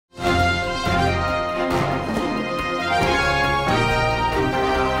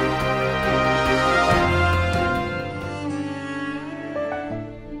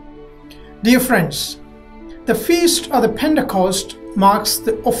Dear friends, the feast of the Pentecost marks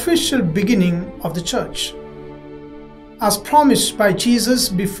the official beginning of the church. As promised by Jesus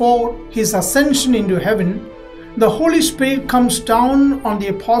before his ascension into heaven, the Holy Spirit comes down on the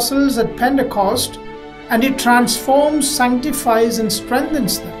apostles at Pentecost, and it transforms, sanctifies, and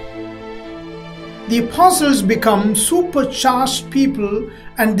strengthens them. The apostles become supercharged people,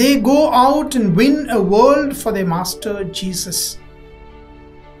 and they go out and win a world for their Master Jesus.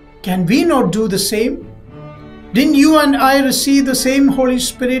 Can we not do the same? Didn't you and I receive the same Holy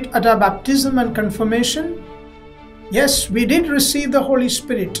Spirit at our baptism and confirmation? Yes, we did receive the Holy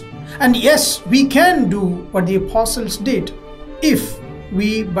Spirit. And yes, we can do what the apostles did if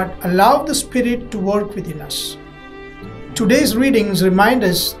we but allow the Spirit to work within us. Today's readings remind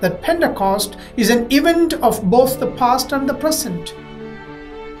us that Pentecost is an event of both the past and the present.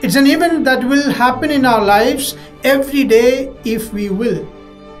 It's an event that will happen in our lives every day if we will.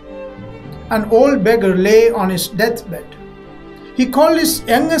 An old beggar lay on his deathbed. He called his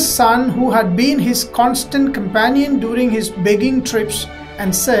youngest son, who had been his constant companion during his begging trips,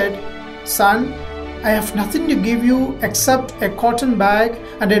 and said, "Son, I have nothing to give you except a cotton bag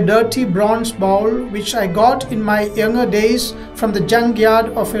and a dirty bronze bowl which I got in my younger days from the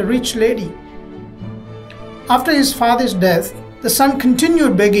junkyard of a rich lady." After his father's death, the son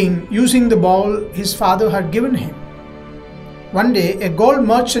continued begging using the bowl his father had given him. One day, a gold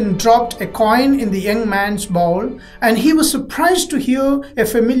merchant dropped a coin in the young man's bowl, and he was surprised to hear a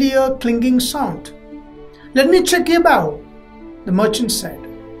familiar clinking sound. "Let me check your bowl," the merchant said.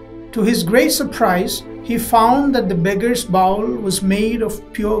 To his great surprise, he found that the beggar's bowl was made of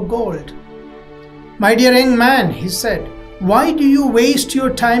pure gold. "My dear young man," he said, "why do you waste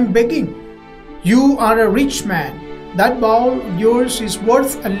your time begging? You are a rich man. That bowl of yours is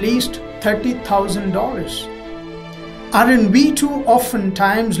worth at least $30,000. Aren't we too often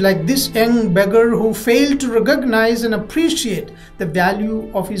times like this young beggar who failed to recognize and appreciate the value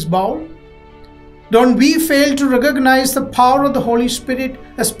of his bowl? Don't we fail to recognize the power of the Holy Spirit,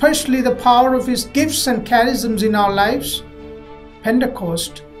 especially the power of his gifts and charisms in our lives?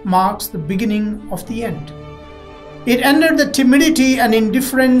 Pentecost marks the beginning of the end. It ended the timidity and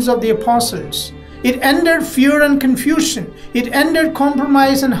indifference of the apostles. It ended fear and confusion. It ended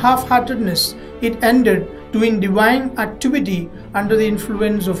compromise and half-heartedness. It ended doing divine activity under the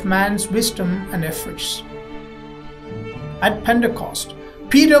influence of man's wisdom and efforts. At Pentecost,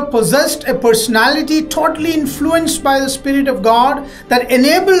 Peter possessed a personality totally influenced by the Spirit of God that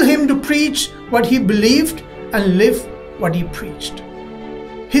enabled him to preach what he believed and live what he preached.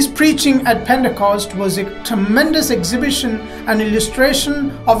 His preaching at Pentecost was a tremendous exhibition and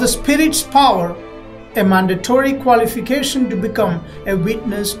illustration of the Spirit's power, a mandatory qualification to become a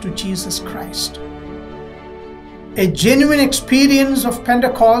witness to Jesus Christ. A genuine experience of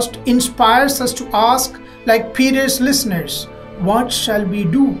Pentecost inspires us to ask, like Peter's listeners, "What shall we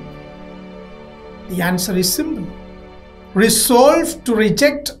do?" The answer is simple. Resolve to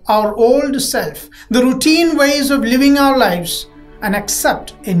reject our old self, the routine ways of living our lives, and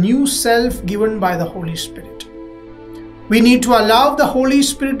accept a new self given by the Holy Spirit. We need to allow the Holy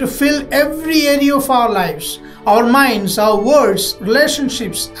Spirit to fill every area of our lives, our minds, our words,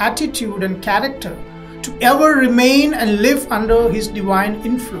 relationships, attitude, and character, to ever remain and live under his divine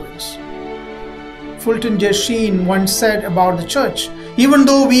influence. Fulton J. Sheen once said about the church, "Even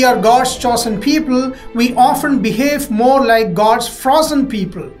though we are God's chosen people, we often behave more like God's frozen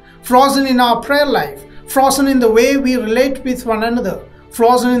people, frozen in our prayer life, frozen in the way we relate with one another,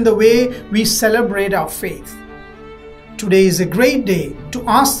 frozen in the way we celebrate our faith." Today is a great day to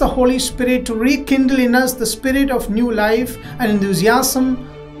ask the Holy Spirit to rekindle in us the spirit of new life and enthusiasm,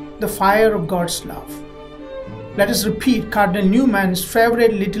 the fire of God's love. Let us repeat Cardinal Newman's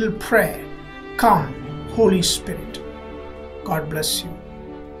favorite little prayer, "Come, Holy Spirit." God bless you.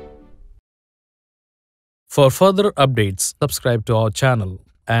 For further updates, subscribe to our channel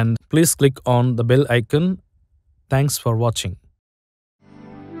and please click on the bell icon. Thanks for watching.